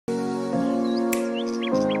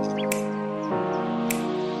Hello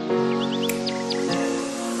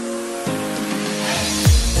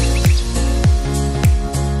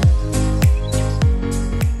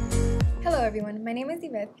everyone, my name is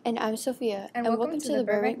Yvette. And I'm Sophia, and welcome to the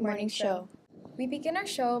Burbank Morning Show. We begin our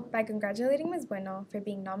show by congratulating Ms. Bueno for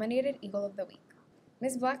being nominated Eagle of the Week.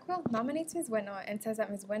 Ms. Blackwell nominates Ms. Bueno and says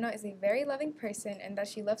that Ms. Bueno is a very loving person and that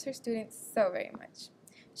she loves her students so very much.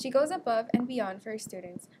 She goes above and beyond for her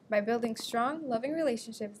students by building strong, loving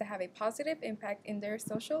relationships that have a positive impact in their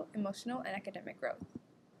social, emotional, and academic growth.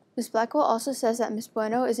 Ms. Blackwell also says that Ms.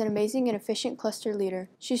 Bueno is an amazing and efficient cluster leader.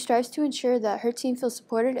 She strives to ensure that her team feels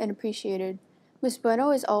supported and appreciated. Ms.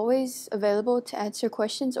 Bueno is always available to answer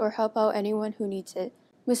questions or help out anyone who needs it.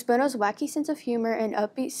 Ms. Bueno's wacky sense of humor and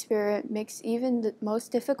upbeat spirit makes even the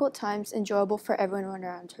most difficult times enjoyable for everyone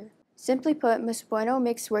around her. Simply put, Ms. Bueno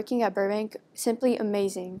makes working at Burbank simply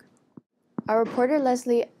amazing. Our reporter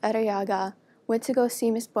Leslie Arriaga went to go see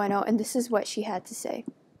Ms. Bueno, and this is what she had to say.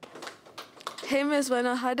 Hey, Ms.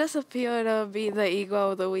 Bueno, how does it feel to be the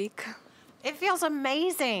Eagle of the Week? It feels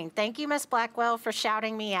amazing. Thank you, Miss Blackwell, for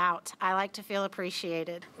shouting me out. I like to feel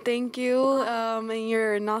appreciated. Thank you. And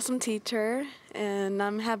you're an awesome teacher, and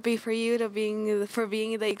I'm happy for you being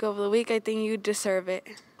the Eagle of the Week. I think you deserve it.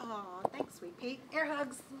 Oh, thanks, sweet Pete. Air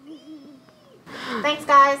hugs. Thanks,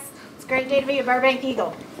 guys. It's a great day to be a Burbank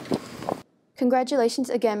Eagle. Congratulations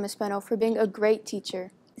again, Ms. Bueno, for being a great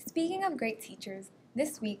teacher. Speaking of great teachers,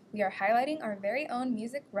 this week we are highlighting our very own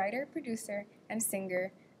music writer, producer, and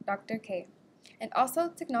singer, Dr. K, and also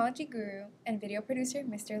technology guru and video producer,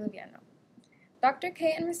 Mr. Luviano. Dr.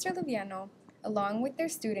 K and Mr. Luviano, along with their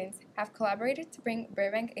students, have collaborated to bring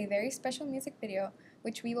Burbank a very special music video,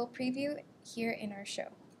 which we will preview here in our show.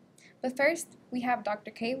 But first, we have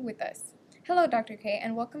Dr. K with us. Hello, Dr. K,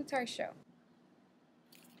 and welcome to our show.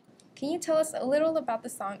 Can you tell us a little about the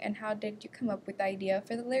song and how did you come up with the idea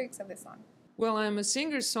for the lyrics of the song? Well, I'm a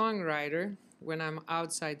singer-songwriter when I'm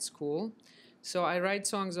outside school. So I write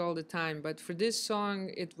songs all the time, but for this song,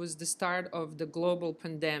 it was the start of the global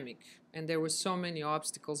pandemic, and there were so many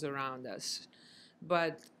obstacles around us.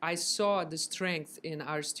 But I saw the strength in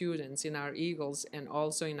our students, in our Eagles, and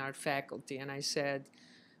also in our faculty, and I said,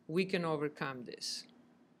 we can overcome this.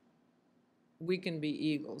 We can be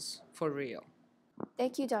Eagles, for real.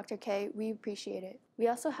 Thank you, Dr. K. We appreciate it. We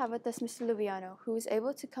also have with us Mr. Luviano, who was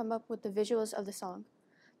able to come up with the visuals of the song.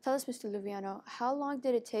 Tell us, Mr. Luviano, how long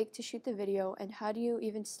did it take to shoot the video, and how do you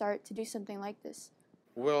even start to do something like this?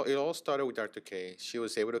 Well, it all started with Dr. K. She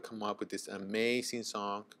was able to come up with this amazing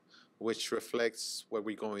song, which reflects what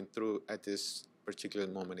we're going through at this particular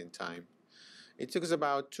moment in time. It took us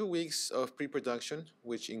about 2 weeks of pre-production,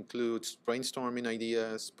 which includes brainstorming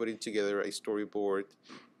ideas, putting together a storyboard,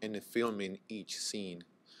 and filming each scene.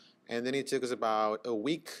 And then it took us about a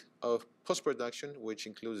week of post-production, which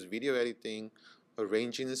includes video editing,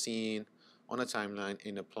 arranging the scene on a timeline,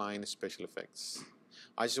 and applying special effects.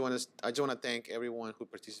 I just want to thank everyone who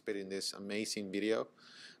participated in this amazing video.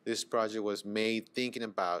 This project was made thinking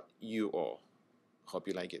about you all. Hope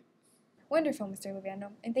you like it. Wonderful, Mr.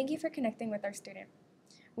 Luviano, and thank you for connecting with our student.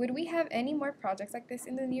 Would we have any more projects like this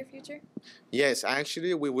in the near future? Yes,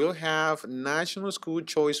 actually, we will have National School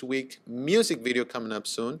Choice Week music video coming up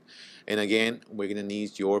soon. And again, we're going to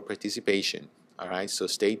need your participation. All right, so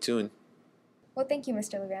stay tuned. Well, thank you,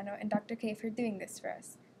 Mr. Luviano and Dr. K for doing this for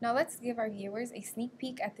us. Now let's give our viewers a sneak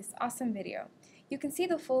peek at this awesome video. You can see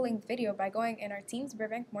the full-length video by going in our Team's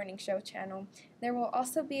Burbank Morning Show channel. There will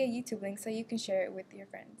also be a YouTube link so you can share it with your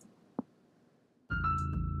friends.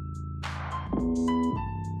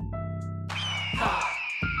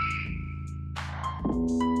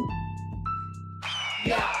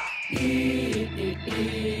 Yeah.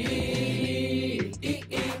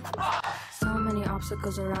 So many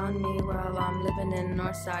obstacles around me while I'm living in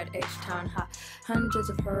Northside H-Town High. Hundreds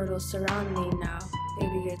of hurdles surround me now.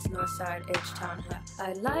 Baby, it's Northside H-Town High.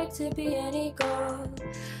 I'd like to be an eagle,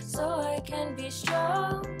 so I can be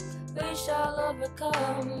strong. We shall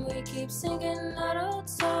overcome. We keep singing that old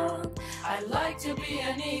song. I'd like to be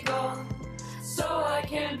an eagle, so I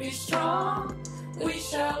can be strong. We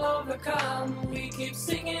shall overcome. We keep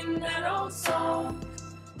singing that old song.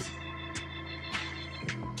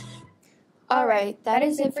 Alright, that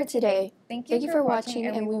is it for today. Thank you for watching,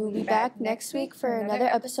 and we will be back next week for another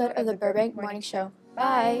episode of the Burbank Morning Show.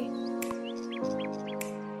 Bye!